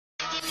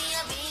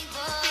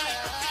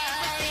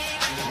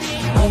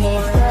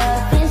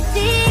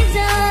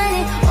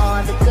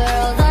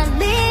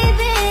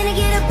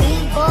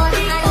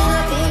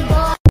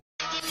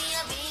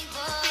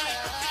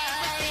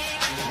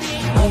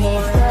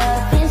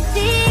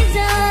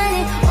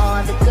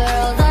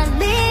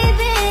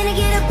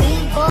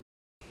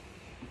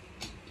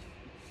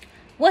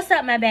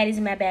up, my baddies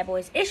and my bad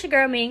boys? It's your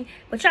girl Ming,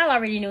 but y'all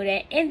already knew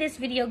that. In this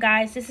video,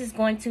 guys, this is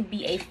going to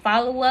be a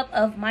follow-up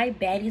of my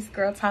Baddies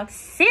Girl Talk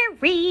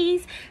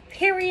series,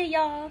 period,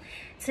 y'all.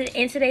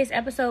 In today's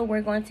episode,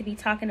 we're going to be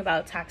talking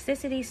about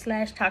toxicity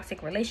 /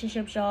 toxic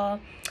relationships, y'all.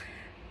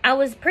 I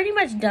was pretty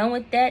much done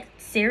with that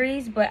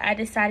series, but I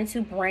decided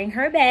to bring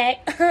her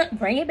back.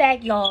 Bring it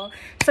back, y'all.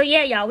 So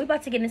yeah, y'all, we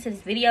about to get into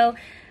this video.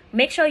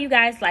 Make sure you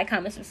guys like,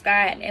 comment,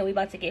 subscribe, and we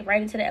about to get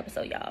right into the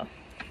episode, y'all.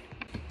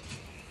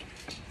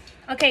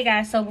 Okay,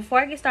 guys, so before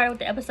I get started with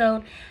the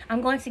episode,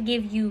 I'm going to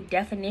give you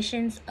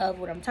definitions of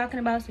what I'm talking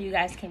about so you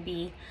guys can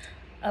be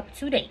up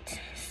to date.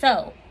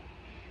 So,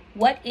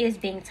 what is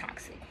being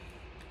toxic?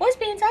 What's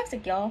being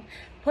toxic, y'all?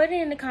 Put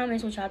it in the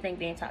comments what y'all think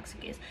being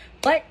toxic is.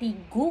 But the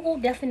Google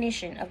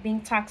definition of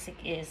being toxic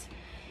is,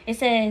 it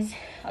says,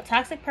 a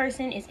toxic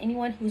person is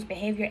anyone whose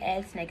behavior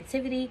adds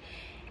negativity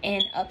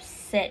and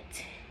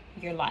upset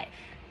your life.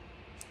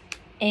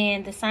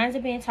 And the signs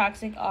of being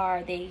toxic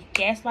are they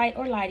gaslight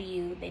or lie to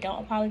you. They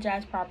don't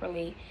apologize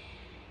properly.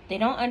 They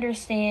don't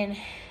understand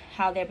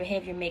how their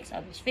behavior makes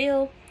others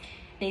feel.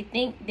 They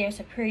think they're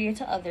superior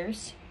to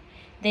others.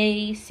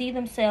 They see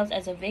themselves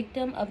as a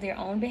victim of their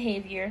own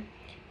behavior.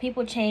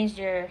 People can't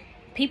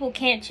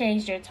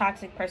change their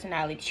toxic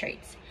personality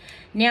traits.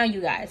 Now,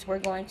 you guys, we're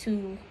going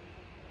to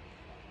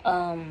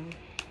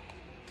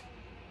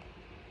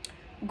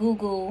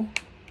Google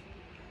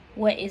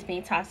what is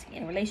being toxic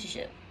in a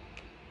relationship.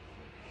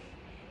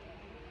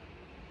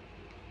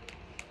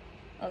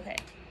 Okay.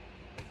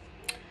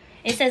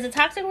 It says a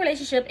toxic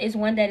relationship is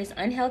one that is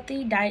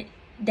unhealthy,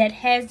 that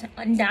has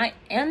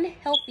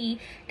unhealthy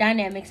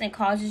dynamics and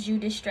causes you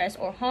distress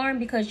or harm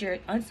because you're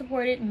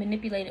unsupported,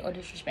 manipulated, or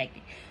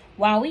disrespected.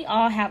 While we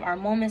all have our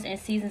moments and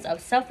seasons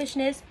of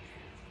selfishness,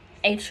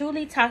 a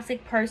truly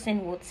toxic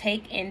person will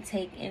take and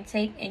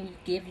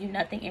give you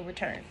nothing in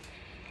return.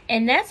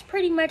 And that's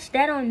pretty much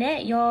that on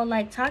that, y'all.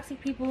 Like,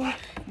 toxic people,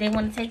 they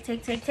want to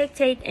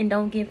take and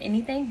don't give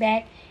anything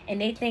back. And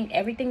they think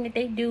everything that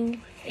they do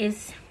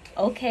is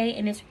okay,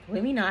 and it's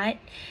really not.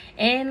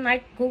 And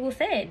like Google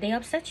said, they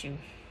upset you.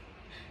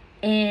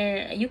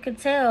 And you can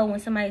tell when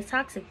somebody's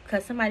toxic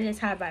because somebody that's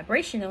high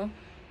vibrational,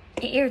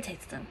 it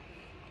irritates them.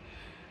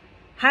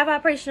 High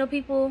vibrational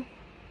people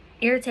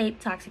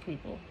irritate toxic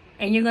people.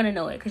 And you're going to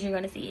know it because you're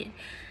going to see it.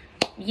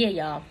 Yeah,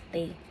 y'all.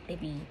 They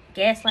be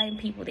gaslighting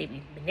people. They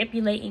be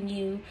manipulating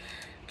you.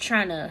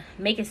 Trying to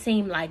make it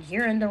seem like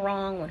you're in the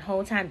wrong when the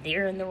whole time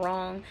they're in the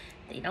wrong.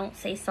 They don't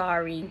say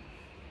sorry.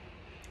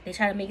 They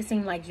try to make it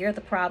seem like you're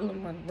the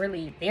problem when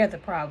really they're the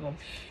problem.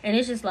 And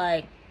it's just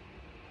like,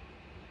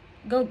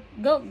 go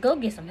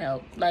get some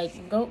help.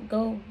 Like,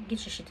 go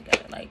get your shit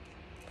together. Like,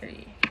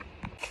 period.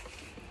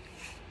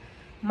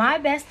 My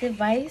best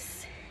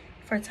advice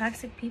for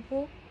toxic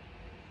people,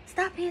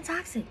 stop being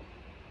toxic.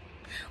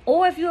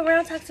 Or if you're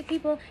around toxic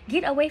people,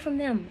 get away from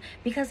them.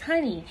 Because,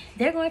 honey,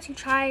 they're going to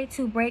try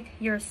to break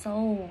your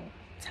soul.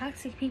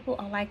 Toxic people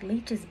are like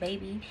leeches,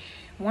 baby.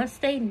 Once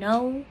they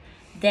know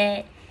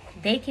that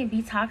they can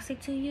be toxic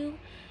to you,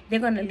 they're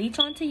going to leech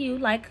onto you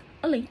like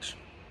a leech.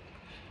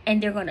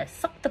 And they're going to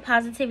suck the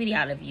positivity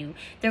out of you.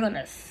 They're going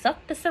to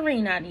suck the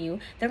serene out of you.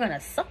 They're going to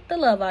suck the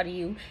love out of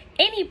you.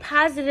 Any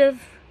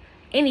positive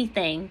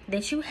anything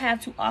that you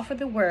have to offer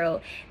the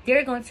world,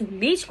 they're going to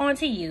leech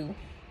onto you,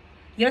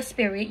 your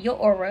spirit, your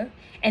aura,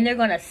 and they're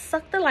going to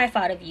suck the life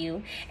out of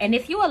you. And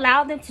if you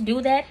allow them to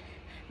do that,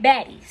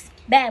 baddies,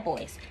 bad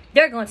boys,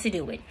 they're going to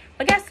do it.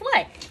 But guess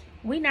what?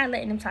 We're not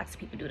letting them toxic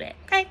people do that,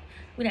 okay?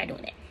 We're not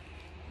doing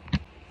that.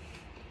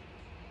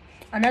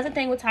 Another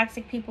thing with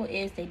toxic people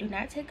is they do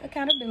not take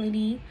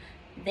accountability.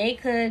 They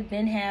could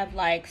then have,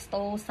 like,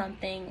 stole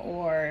something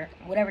or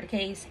whatever the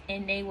case,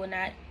 and they will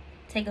not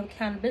take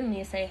accountability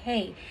and say,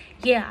 hey,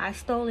 yeah, I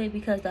stole it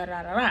because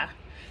da-da-da-da.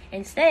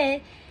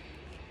 Instead,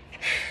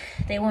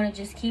 they want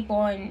to just keep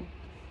on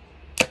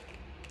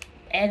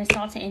adding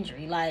salt to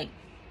injury. Like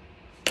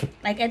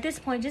at this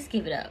point, just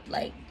give it up.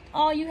 Like,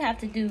 all you have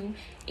to do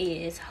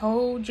is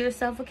hold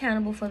yourself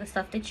accountable for the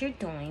stuff that you're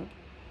doing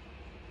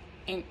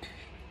and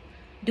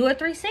do a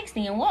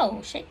 360 and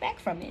whoa, shake back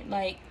from it.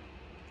 Like,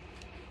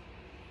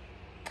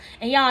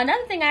 and y'all,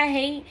 another thing I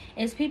hate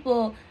is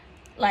people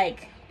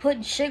like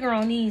putting sugar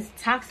on these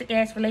toxic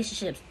ass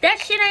relationships. That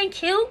shit ain't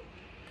cute.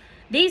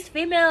 These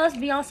females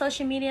be on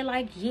social media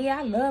like, yeah,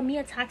 I love me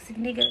a toxic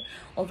nigga,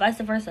 or vice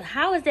versa.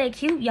 How is that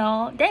cute,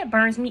 y'all? That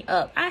burns me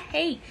up. I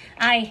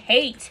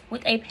hate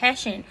with a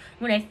passion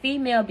when a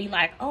female be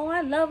like, oh,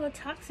 I love a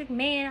toxic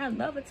man. I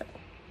love it.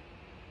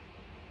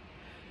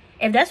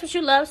 If that's what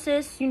you love,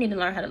 sis, you need to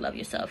learn how to love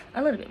yourself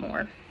a little bit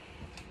more.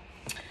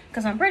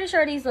 Because I'm pretty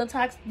sure these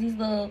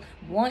little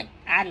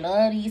I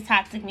love these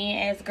toxic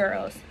men ass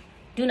girls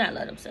do not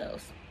love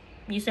themselves.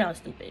 You sound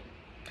stupid.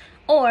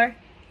 Or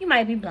you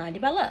might be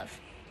blinded by love.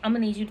 I'm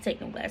going to need you to take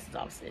them glasses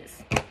off,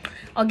 sis.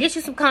 Or get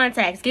you some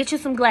contacts. Get you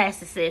some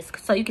glasses, sis.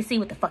 So you can see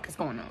what the fuck is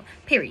going on.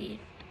 Period.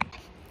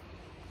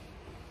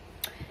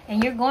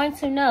 And you're going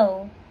to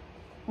know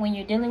when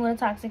you're dealing with a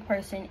toxic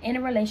person in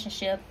a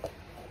relationship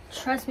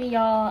Trust me,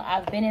 y'all,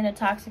 I've been in a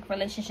toxic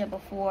relationship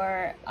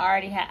before. I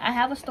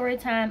have a story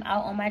time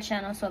out on my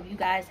channel, so if you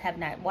guys have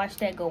not watched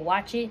that, go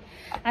watch it.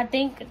 I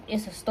think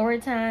it's a story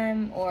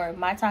time or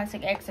my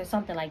toxic ex or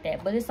something like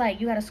that, but it's like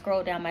you gotta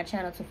scroll down my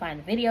channel to find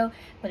the video,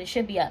 but it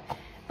should be up.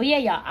 But yeah,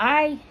 y'all,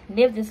 I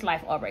lived this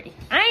life already.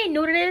 I ain't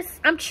new to this.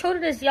 I'm true to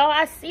this, y'all.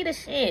 I see the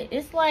shit.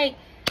 It's like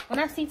when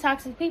I see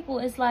toxic people,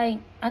 it's like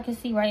I can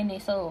see right in their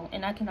soul,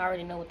 and I can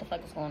already know what the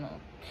fuck is going on.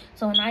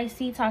 So when I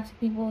see toxic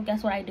people,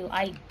 guess what I do?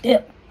 I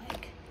dip.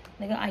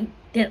 Nigga, I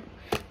dip.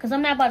 Because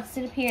I'm not about to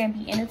sit up here and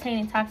be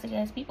entertaining toxic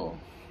ass people.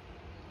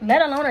 Let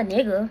alone a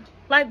nigga.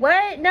 Like,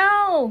 what?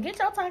 No. Get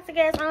your toxic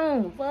ass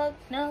on. Fuck,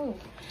 no.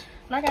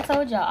 Like I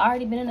told y'all, I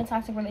already been in a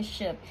toxic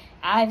relationship.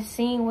 I've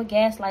seen what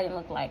gaslighting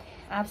look like.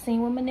 I've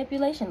seen what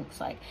manipulation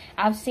looks like.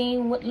 I've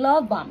seen what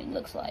love bombing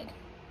looks like.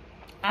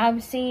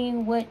 I've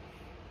seen what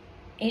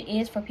it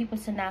is for people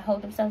to not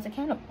hold themselves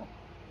accountable.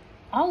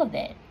 All of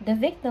that. The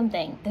victim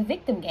thing. The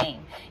victim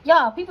game.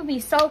 Y'all, people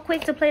be so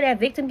quick to play that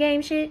victim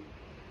game shit.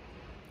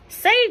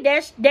 Save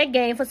that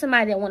game for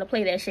somebody that want to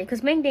play that shit.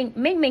 Because Ming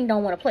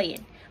don't want to play it.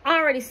 I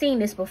already seen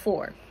this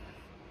before.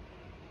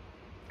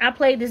 I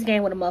played this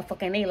game with a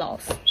motherfucker and they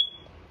lost.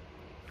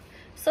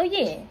 So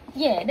yeah.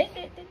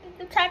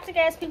 The toxic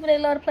ass people, they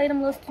love to play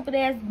them little stupid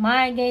ass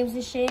mind games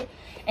and shit.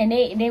 And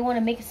they want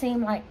to make it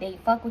seem like they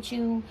fuck with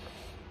you.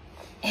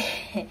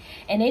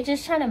 And they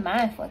just trying to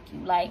mind fuck you.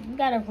 Like, you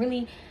gotta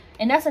really...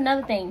 And that's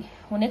another thing.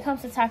 When it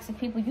comes to toxic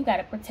people, you got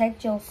to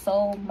protect your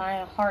soul,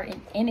 mind, heart, and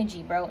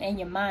energy, bro. And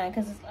your mind.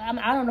 Because I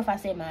don't know if I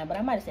said mind, but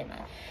I might have said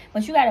mind.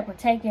 But you got to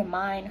protect your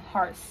mind,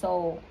 heart,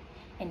 soul,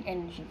 and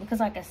energy. Because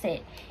like I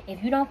said,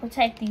 if you don't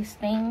protect these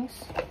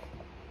things,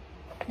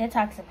 that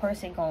toxic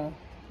person going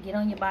to get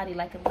on your body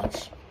like a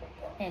leech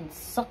and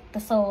suck the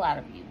soul out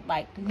of you.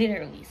 Like,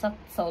 literally, suck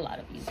the soul out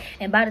of you.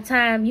 And by the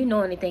time you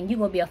know anything, you're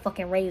going to be a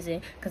fucking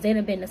raisin. Because they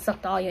done been to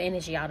sucked all your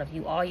energy out of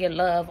you. All your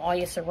love, all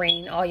your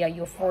serene, all your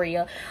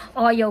euphoria,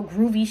 all your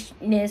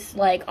grooviness.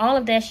 Like, all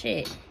of that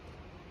shit.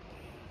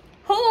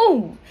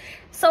 Who?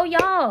 So,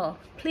 y'all,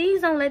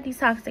 please don't let these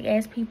toxic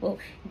ass people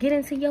get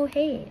into your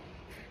head.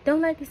 Don't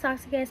let these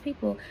toxic ass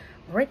people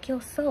break your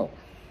soul.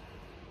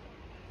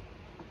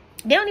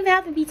 They don't even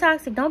have to be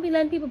toxic. Don't be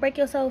letting people break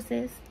your soul,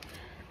 sis.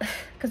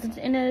 Because at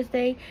the end of the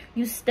day,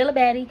 you still a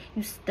baddie,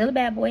 you still a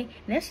bad boy,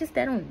 and that's just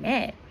that on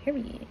that,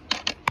 period.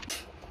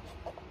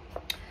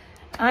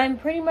 I'm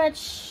pretty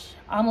much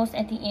almost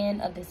at the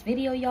end of this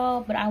video,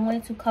 y'all, but I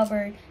wanted to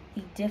cover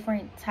the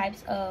different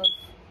types of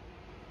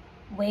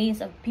ways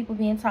of people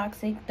being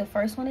toxic. The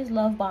first one is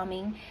love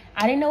bombing.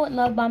 I didn't know what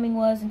love bombing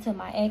was until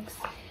my ex.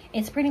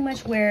 It's pretty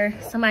much where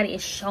somebody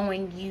is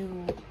showing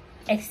you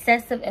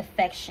excessive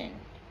affection,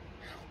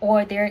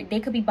 or they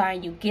could be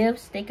buying you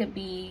gifts, they could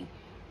be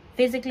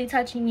physically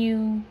touching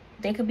you,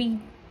 they could be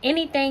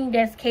anything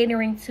that's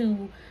catering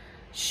to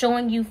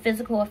showing you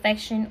physical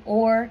affection,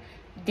 or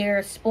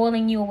they're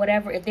spoiling you or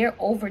whatever. If they're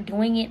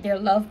overdoing it, they're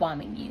love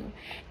bombing you.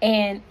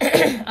 And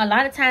a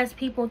lot of times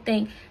people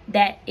think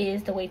that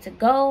is the way to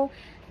go.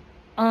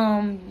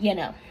 You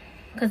know,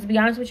 because to be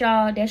honest with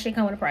y'all, that shit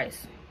come with a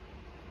price.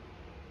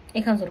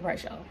 It comes with a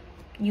price, y'all.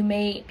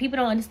 People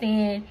don't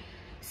understand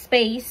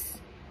space,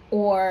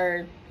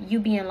 or you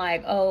being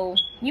like, oh,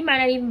 you might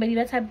not even be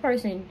that type of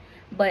person.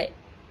 But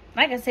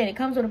like I said, it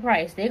comes with a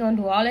price. They're going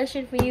to do all that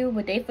shit for you,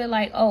 but they feel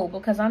like, oh,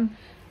 because I'm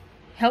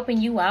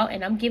helping you out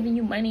and I'm giving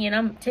you money and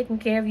I'm taking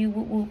care of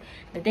you,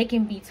 that they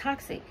can be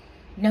toxic.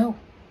 No,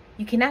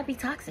 you cannot be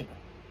toxic.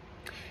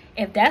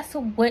 If that's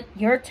what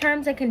your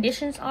terms and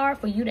conditions are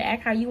for you to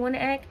act how you want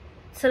to act,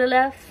 to the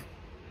left,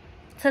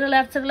 to the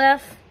left, to the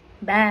left,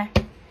 bye.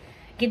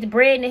 Get the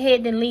bread in the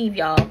head, then leave,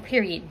 y'all.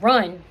 Period.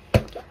 Run.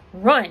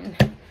 Run.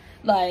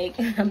 Like,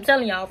 I'm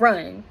telling y'all,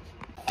 run.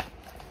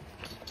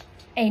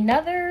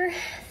 Another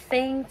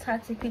thing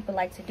toxic people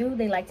like to do,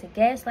 they like to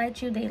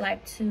gaslight you. They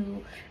like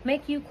to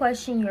make you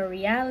question your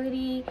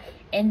reality.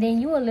 And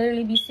then you will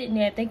literally be sitting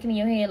there thinking in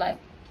your head like,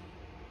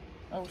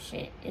 oh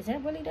shit, is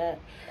that really that?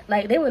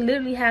 Like, they would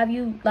literally have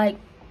you like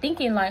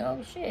thinking like,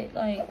 oh shit,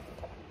 like.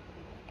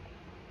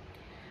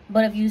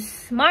 But if you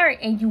smart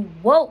and you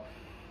woke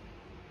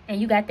and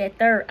you got that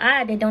third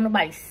eye that don't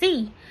nobody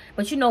see,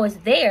 but you know it's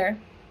there,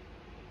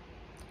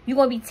 you're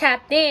gonna be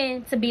tapped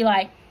in to be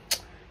like,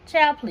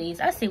 child, please,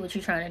 I see what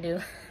you're trying to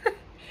do.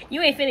 You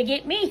ain't finna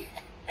get me. You ain't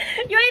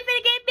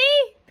finna get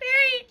me.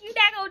 Period. You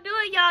not gonna do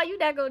it, y'all. You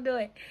not gonna do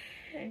it.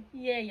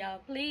 Yeah, y'all.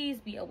 Please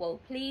be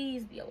awoke.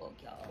 Please be awoke,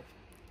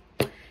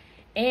 y'all.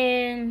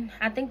 And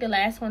I think the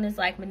last one is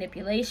like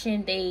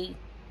manipulation. They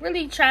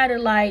really try to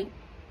like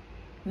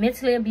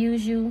mentally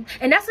abuse you.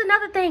 And that's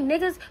another thing,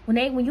 niggas.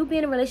 When you be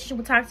in a relationship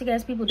with toxic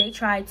ass people, they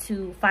try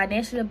to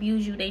financially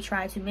abuse you. They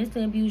try to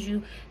mentally abuse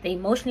you. They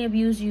emotionally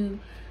abuse you.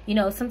 You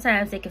know,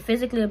 sometimes they can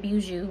physically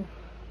abuse you.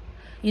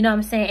 You know what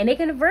I'm saying? And they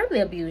can verbally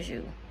abuse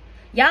you.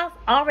 Y'all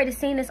already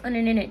seen this on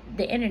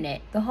the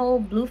internet. The whole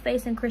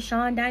Blueface and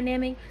Krishan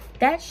dynamic.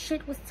 That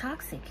shit was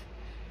toxic.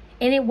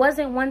 And it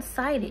wasn't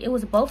one-sided. It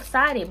was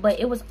both-sided. But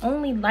it was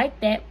only like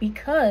that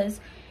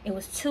because it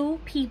was two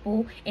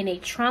people in a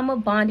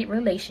trauma-bonded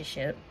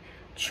relationship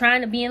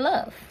trying to be in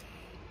love,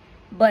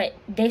 but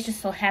they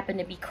just so happen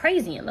to be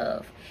crazy in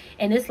love.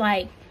 And it's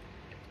like,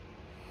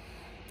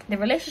 the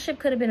relationship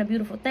could have been a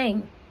beautiful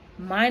thing,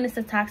 minus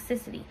the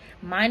toxicity,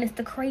 minus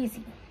the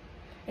crazy.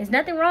 There's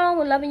nothing wrong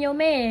with loving your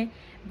man,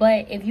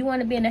 but if you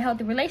want to be in a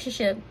healthy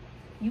relationship,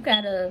 you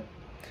gotta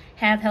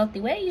have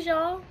healthy ways,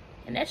 y'all.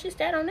 And that's just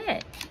that on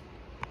that.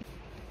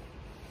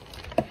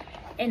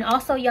 And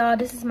also, y'all,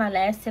 this is my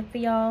last tip for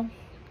y'all.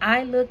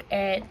 I look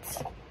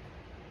at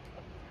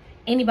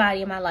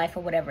anybody in my life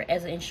or whatever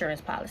as an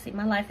insurance policy.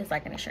 My life is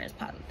like an insurance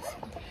policy.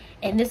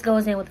 And this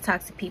goes in with the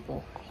toxic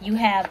people. You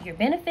have your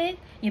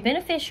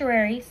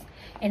beneficiaries,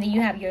 and then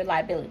you have your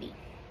liability.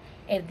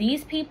 If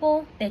these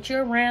people that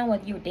you're around,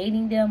 whether you're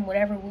dating them,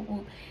 whatever,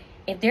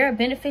 if they're a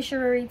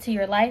beneficiary to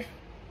your life,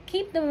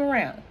 keep them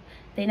around.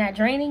 They're not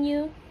draining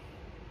you.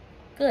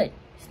 Good.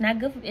 It's not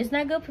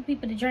good for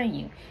people to drain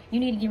you. You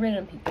need to get rid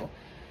of them people.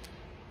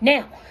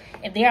 Now,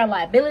 if they are a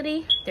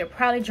liability, they're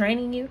probably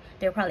draining you.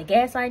 They're probably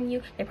gaslighting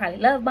you. They're probably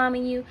love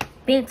bombing you,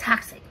 being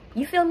toxic.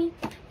 You feel me?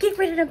 Get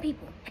rid of them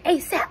people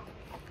ASAP.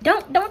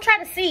 Don't try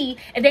to see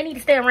if they need to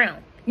stay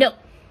around. No.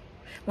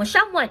 When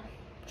someone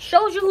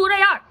shows you who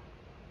they are,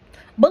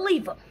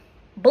 believe them.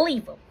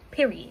 Believe them.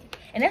 Period.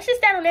 And that's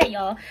just that on that,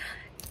 y'all.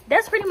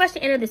 That's pretty much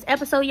the end of this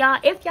episode, y'all.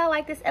 If y'all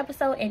like this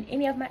episode and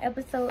any of my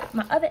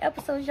other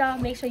episodes, y'all,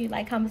 make sure you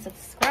like, comment,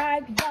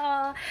 subscribe,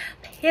 y'all.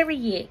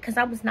 Period. Because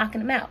I was knocking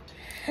them out.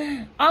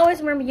 Always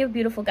remember, you're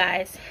beautiful,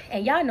 guys.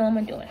 And y'all know what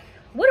I'm doing.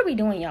 What are we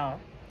doing, y'all?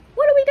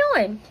 What are we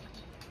doing?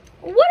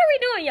 What are we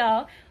doing,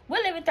 y'all?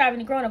 We're living, thriving,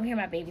 and growing over here,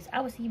 my babies.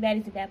 I will see you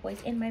baddies and bad boys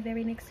in my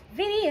very next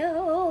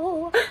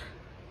video.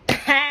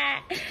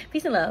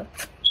 Peace and love.